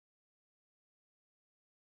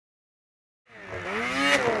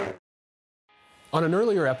On an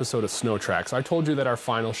earlier episode of SnowTrax, I told you that our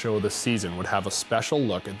final show of the season would have a special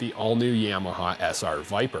look at the all-new Yamaha SR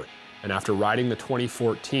Viper. And after riding the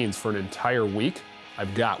 2014s for an entire week,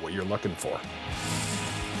 I've got what you're looking for.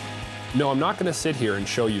 No, I'm not going to sit here and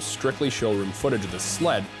show you strictly showroom footage of the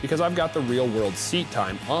sled because I've got the real-world seat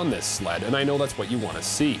time on this sled, and I know that's what you want to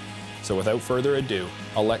see. So without further ado,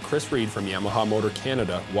 I'll let Chris Reed from Yamaha Motor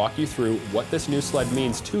Canada walk you through what this new sled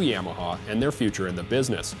means to Yamaha and their future in the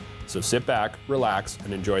business. So sit back, relax,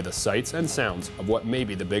 and enjoy the sights and sounds of what may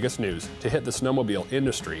be the biggest news to hit the snowmobile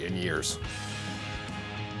industry in years.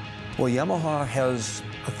 Well, Yamaha has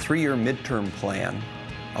a 3-year midterm plan,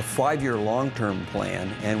 a 5-year long-term plan,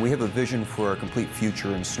 and we have a vision for our complete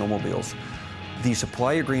future in snowmobiles. The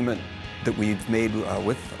supply agreement that we've made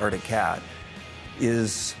with Arctic Cat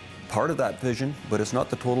is part of that vision, but it's not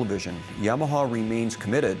the total vision. Yamaha remains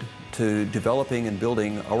committed to developing and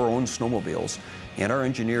building our own snowmobiles, and our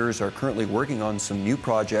engineers are currently working on some new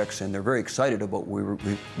projects, and they're very excited about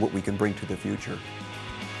what we can bring to the future.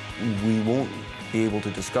 We won't be able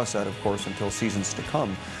to discuss that, of course, until seasons to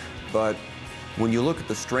come, but when you look at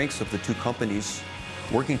the strengths of the two companies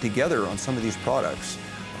working together on some of these products,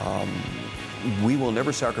 we will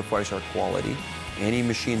never sacrifice our quality. Any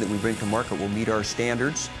machine that we bring to market will meet our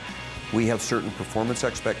standards. We have certain performance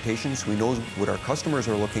expectations. We know what our customers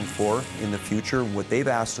are looking for in the future, what they've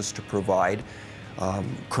asked us to provide.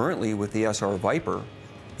 Currently with the SR Viper,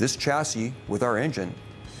 this chassis with our engine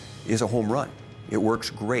is a home run. It works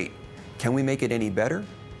great. Can we make it any better?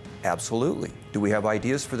 Absolutely. Do we have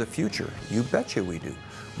ideas for the future? You betcha we do.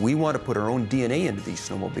 We want to put our own DNA into these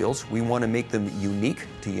snowmobiles. We want to make them unique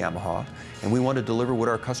to Yamaha, and we want to deliver what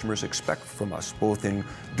our customers expect from us, both in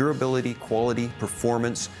durability, quality,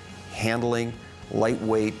 performance, handling,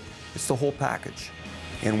 lightweight. It's the whole package.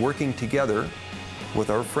 And working together with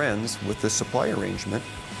our friends with this supply arrangement,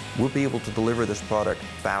 we'll be able to deliver this product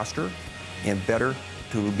faster and better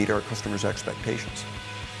to meet our customers' expectations.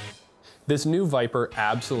 This new Viper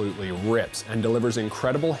absolutely rips and delivers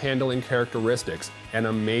incredible handling characteristics and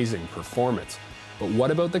amazing performance. But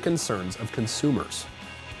what about the concerns of consumers?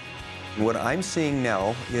 What I'm seeing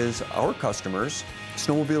now is our customers,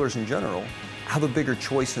 snowmobilers in general, have a bigger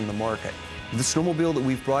choice in the market. The snowmobile that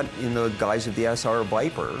we've brought in the guise of the SR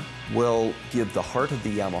Viper will give the heart of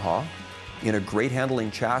the Yamaha in a great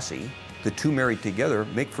handling chassis. The two married together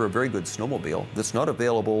make for a very good snowmobile that's not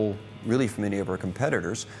available really from any of our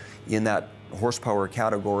competitors in that horsepower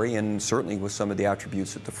category, and certainly with some of the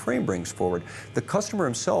attributes that the frame brings forward. The customer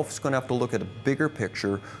himself is going to have to look at a bigger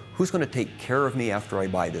picture. Who's going to take care of me after I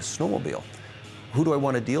buy this snowmobile? Who do I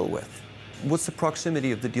want to deal with? What's the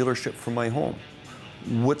proximity of the dealership from my home?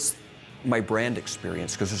 What's my brand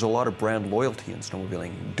experience? Because there's a lot of brand loyalty in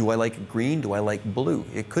snowmobiling. Do I like green? Do I like blue?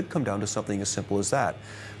 It could come down to something as simple as that.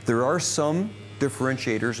 There are some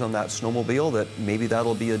differentiators on that snowmobile that maybe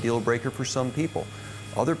that'll be a deal breaker for some people.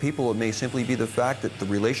 Other people, it may simply be the fact that the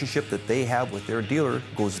relationship that they have with their dealer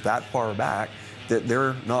goes that far back that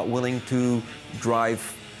they're not willing to drive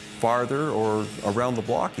farther or around the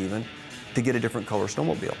block even to get a different color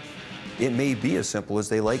snowmobile. It may be as simple as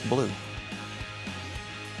they like blue.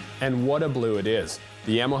 And what a blue it is.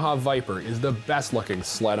 The Yamaha Viper is the best looking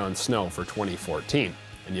sled on snow for 2014.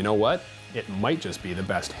 And you know what? It might just be the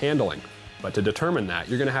best handling. But to determine that,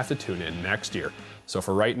 you're going to have to tune in next year. So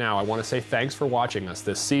for right now, I want to say thanks for watching us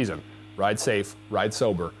this season. Ride safe, ride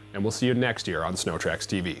sober, and we'll see you next year on SnowTrax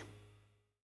TV.